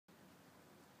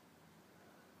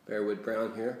Bearwood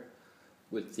Brown here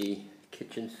with the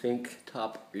kitchen sink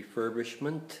top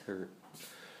refurbishment, or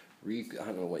I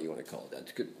don't know what you want to call it.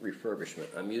 That's good refurbishment.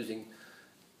 I'm using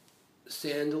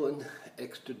sandolin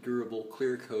extra durable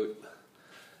clear coat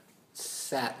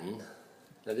satin.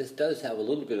 Now this does have a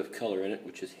little bit of color in it,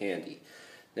 which is handy.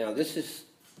 Now this is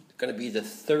going to be the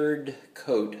third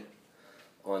coat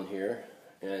on here,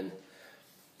 and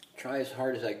try as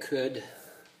hard as I could.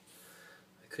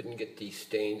 I couldn't get these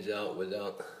stains out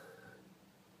without,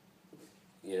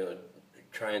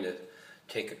 trying to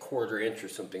take a 1/4 inch or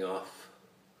something off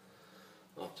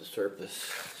the surface.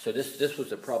 So this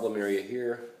was a problem area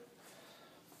here,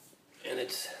 and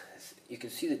you can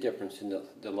see the difference in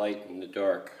the light and the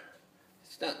dark.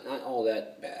 It's not all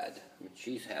that bad. I mean,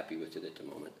 she's happy with it at the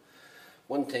moment.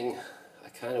 One thing, I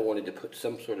kind of wanted to put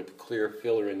some sort of clear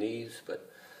filler in these, but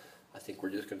I think we're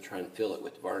just going to try and fill it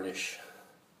with varnish.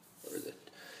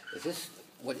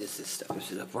 What is this stuff?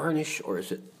 Is it a varnish or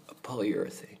is it a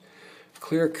polyurethane?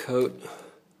 Clear coat,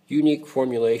 unique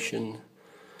formulation.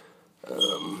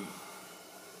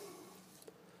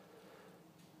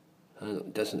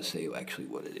 It doesn't say actually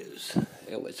what it is.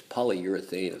 It's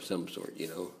polyurethane of some sort,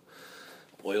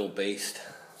 oil-based.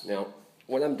 Now,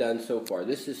 what I've done so far,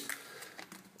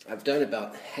 I've done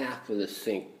about half of the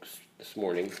sink this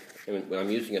morning. And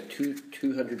I'm using a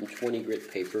 220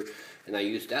 grit paper, and I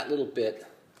used that little bit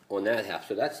on that half.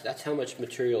 So that's how much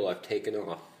material I've taken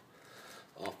off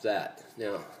that.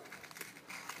 Now,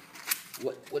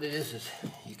 what it is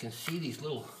you can see these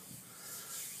little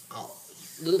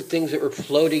things that were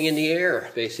floating in the air,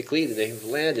 basically, that they've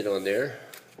landed on there.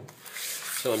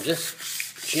 So I'm just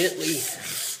gently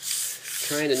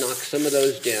trying to knock some of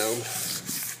those down,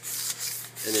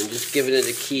 and then just giving it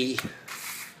a key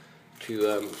to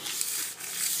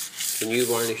the new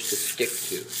varnish to stick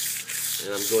to.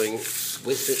 And I'm going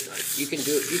with it. You can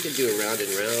do it round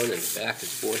and round and back and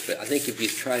forth, but I think if you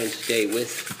try and stay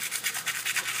with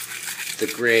the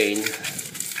grain,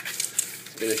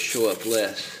 it's going to show up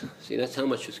less. See, that's how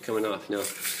much is coming off. Now,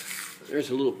 there's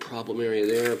a little problem area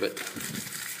there, but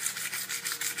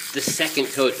the second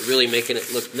coat is really making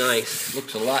it look nice.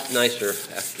 Looks a lot nicer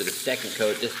after the second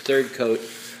coat. This third coat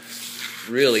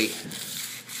really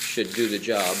should do the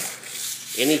job.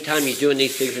 Anytime you're doing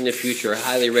these things in the future, I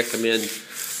highly recommend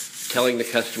telling the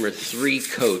customer 3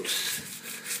 coats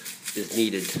is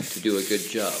needed to do a good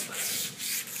job.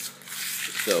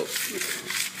 So,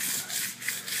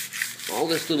 all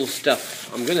this little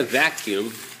stuff, I'm going to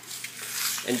vacuum,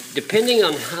 and depending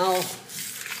on how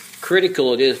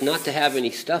critical it is not to have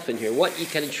any stuff in here, what you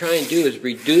can try and do is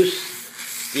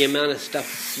reduce the amount of stuff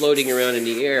floating around in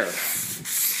the air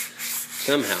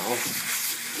somehow.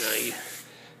 Now,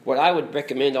 what I would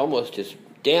recommend almost is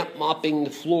damp mopping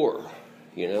the floor.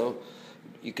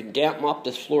 You can damp mop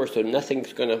this floor so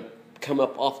nothing's going to come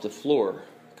up off the floor,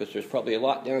 because there's probably a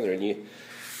lot down there, and you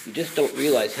just don't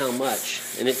realize how much.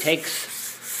 And it takes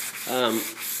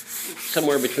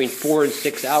somewhere between 4 and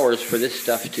 6 hours for this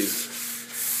stuff to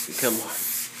become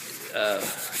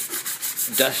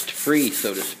dust-free,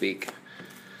 so to speak.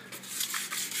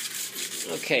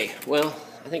 Okay, well,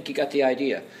 I think you got the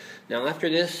idea. Now after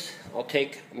this, I'm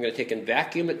going to take and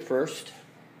vacuum it first,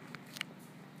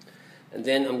 and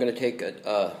then I'm going to take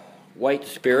white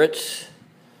spirits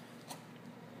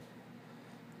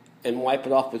and wipe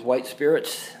it off with white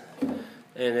spirits, and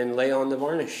then lay on the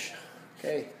varnish.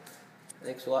 Okay,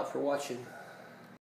 thanks a lot for watching.